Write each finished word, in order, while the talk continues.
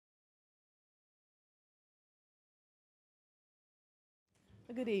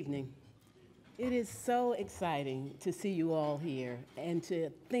Good evening. It is so exciting to see you all here and to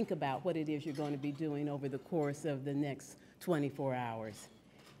think about what it is you're going to be doing over the course of the next 24 hours.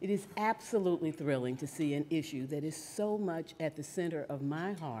 It is absolutely thrilling to see an issue that is so much at the center of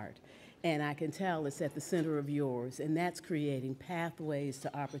my heart, and I can tell it's at the center of yours, and that's creating pathways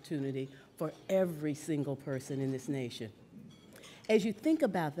to opportunity for every single person in this nation. As you think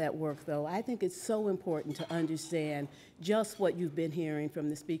about that work, though, I think it's so important to understand just what you've been hearing from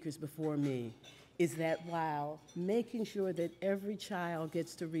the speakers before me, is that while making sure that every child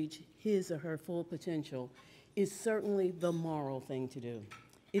gets to reach his or her full potential is certainly the moral thing to do.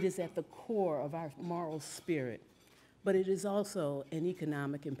 It is at the core of our moral spirit, but it is also an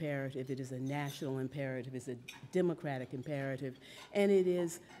economic imperative, it is a national imperative, it's a democratic imperative, and it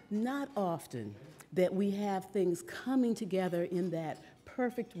is not often that we have things coming together in that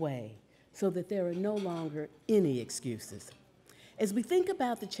perfect way so that there are no longer any excuses. As we think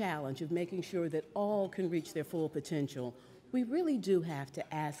about the challenge of making sure that all can reach their full potential, we really do have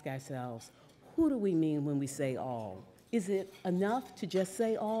to ask ourselves, who do we mean when we say all? Is it enough to just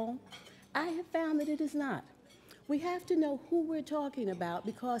say all? I have found that it is not. We have to know who we're talking about,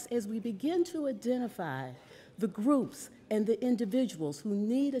 because as we begin to identify the groups and the individuals who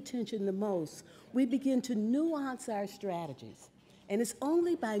need attention the most, we begin to nuance our strategies. And it's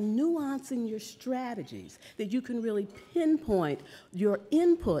only by nuancing your strategies that you can really pinpoint your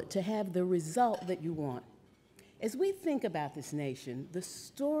input to have the result that you want. As we think about this nation, the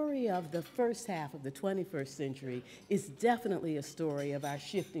story of the first half of the 21st century is definitely a story of our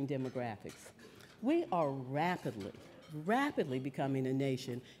shifting demographics. We are rapidly becoming a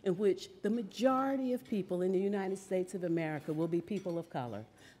nation in which the majority of people in the United States of America will be people of color,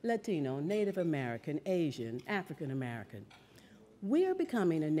 Latino, Native American, Asian, African American. We are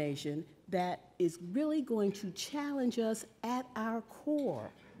becoming a nation that is really going to challenge us at our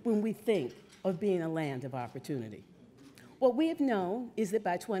core when we think of being a land of opportunity. What we have known is that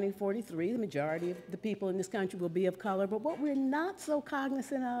by 2043, the majority of the people in this country will be of color, but what we're not so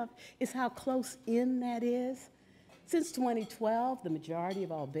cognizant of is how close in that is. Since 2012, the majority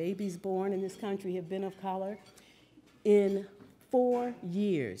of all babies born in this country have been of color. In 4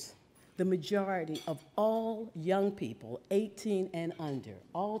 years, the majority of all young people, 18 and under,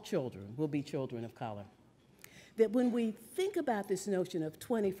 all children, will be children of color. That when we think about this notion of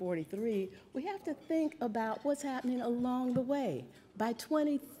 2043, we have to think about what's happening along the way. By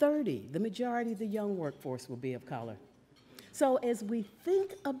 2030, the majority of the young workforce will be of color. So as we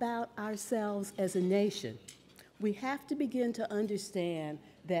think about ourselves as a nation, we have to begin to understand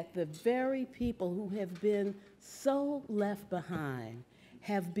that the very people who have been so left behind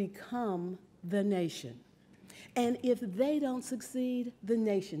have become the nation. And if they don't succeed, the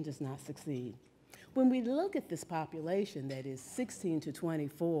nation does not succeed. When we look at this population that is 16 to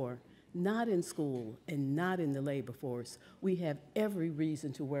 24, not in school and not in the labor force, we have every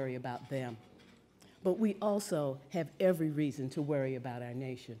reason to worry about them. But we also have every reason to worry about our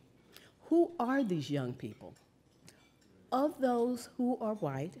nation. Who are these young people? Of those who are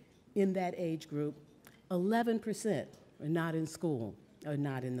white in that age group, 11% are not in school or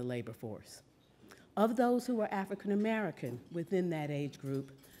not in the labor force. Of those who are African American within that age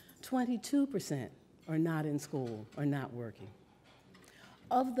group, 22% are not in school or not working.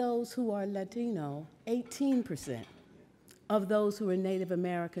 Of those who are Latino, 18%. Of those who are Native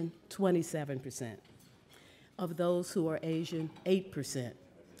American, 27%. Of those who are Asian, 8%.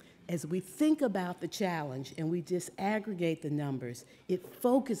 As we think about the challenge and we disaggregate the numbers, it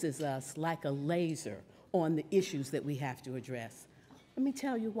focuses us like a laser on the issues that we have to address. Let me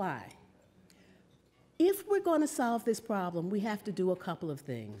tell you why. If we're going to solve this problem, we have to do a couple of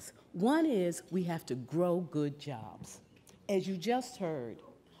things. One is we have to grow good jobs. As you just heard,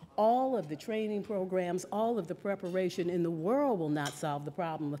 all of the training programs, all of the preparation in the world will not solve the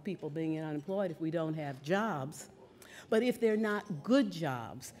problem of people being unemployed if we don't have jobs. But if they're not good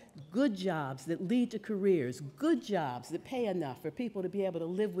jobs that lead to careers, good jobs that pay enough for people to be able to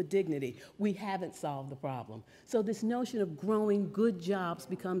live with dignity, we haven't solved the problem. So this notion of growing good jobs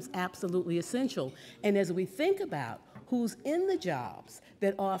becomes absolutely essential. And as we think about who's in the jobs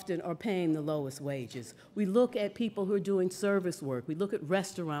that often are paying the lowest wages, we look at people who are doing service work, we look at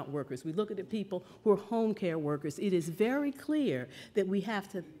restaurant workers, we look at the people who are home care workers. It is very clear that we have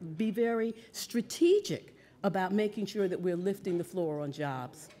to be very strategic about making sure that we're lifting the floor on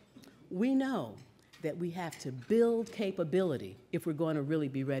jobs. We know that we have to build capability if we're going to really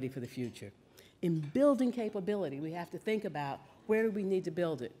be ready for the future. In building capability, we have to think about where do we need to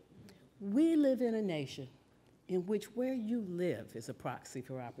build it. We live in a nation in which where you live is a proxy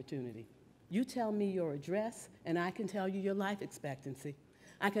for opportunity. You tell me your address, and I can tell you your life expectancy.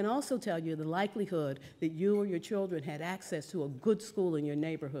 I can also tell you the likelihood that you or your children had access to a good school in your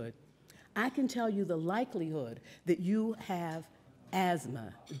neighborhood. I can tell you the likelihood that you have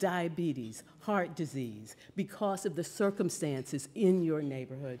asthma, diabetes, heart disease because of the circumstances in your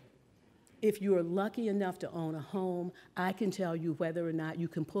neighborhood. If you are lucky enough to own a home, I can tell you whether or not you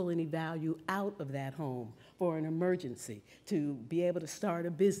can pull any value out of that home for an emergency, to be able to start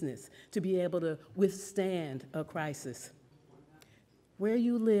a business, to be able to withstand a crisis. Where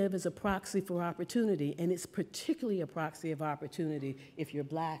you live is a proxy for opportunity, and it's particularly a proxy of opportunity if you're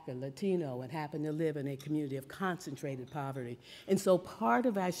Black or Latino and happen to live in a community of concentrated poverty. And so part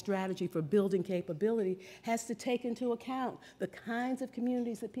of our strategy for building capability has to take into account the kinds of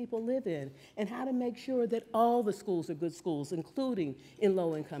communities that people live in and how to make sure that all the schools are good schools, including in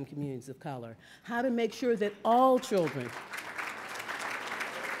low-income communities of color. How to make sure that all children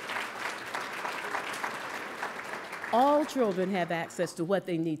have access to what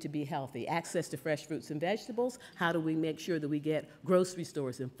they need to be healthy, access to fresh fruits and vegetables. How do we make sure that we get grocery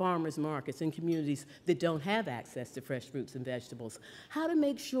stores and farmers markets in communities that don't have access to fresh fruits and vegetables? How to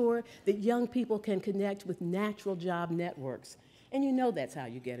make sure that young people can connect with natural job networks. And you know that's how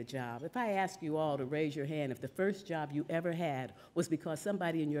you get a job. If I ask you all to raise your hand if the first job you ever had was because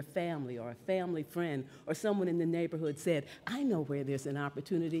somebody in your family or a family friend or someone in the neighborhood said, I know where there's an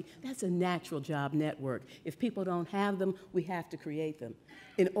opportunity, that's a natural job network. If people don't have them, we have to create them.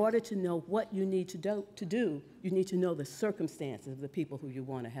 In order to know what you need to do, you need to know the circumstances of the people who you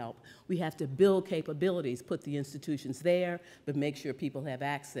want to help. We have to build capabilities, put the institutions there, but make sure people have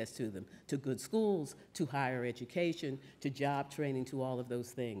access to them, to good schools, to higher education, to job training, to all of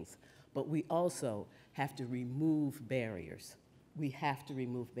those things. But we also have to remove barriers. We have to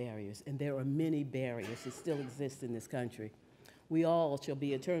remove barriers, and there are many barriers that still exist in this country. We all shall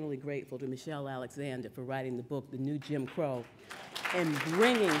be eternally grateful to Michelle Alexander for writing the book, The New Jim Crow, and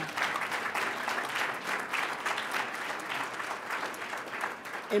bringing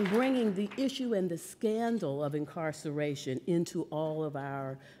the issue and the scandal of incarceration into all of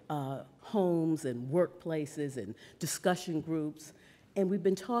our homes and workplaces and discussion groups. And we've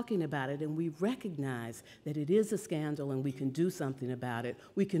been talking about it, and we recognize that it is a scandal and we can do something about it.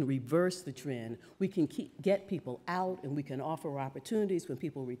 We can reverse the trend. We can get people out, and we can offer opportunities when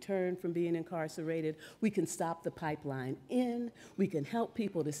people return from being incarcerated. We can stop the pipeline in. We can help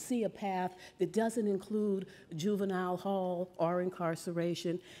people to see a path that doesn't include juvenile hall or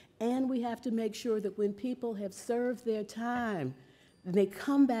incarceration. And we have to make sure that when people have served their time, they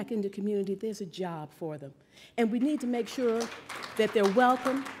come back into community, there's a job for them. And we need to make sure that they're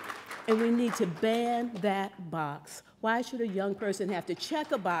welcome, and we need to ban that box. Why should a young person have to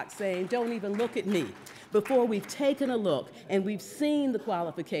check a box saying, don't even look at me, before we've taken a look and we've seen the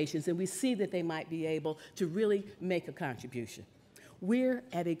qualifications and we see that they might be able to really make a contribution? We're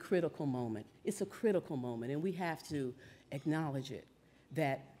at a critical moment. It's a critical moment, and we have to acknowledge it,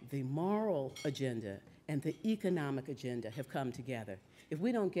 that the moral agenda and the economic agenda have come together. If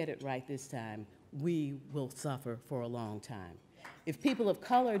we don't get it right this time, we will suffer for a long time. If people of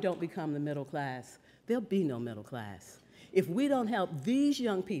color don't become the middle class, there'll be no middle class. If we don't help these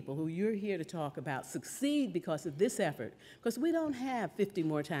young people who you're here to talk about succeed because of this effort, because we don't have 50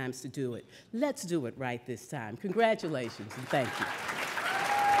 more times to do it, let's do it right this time. Congratulations, and thank you.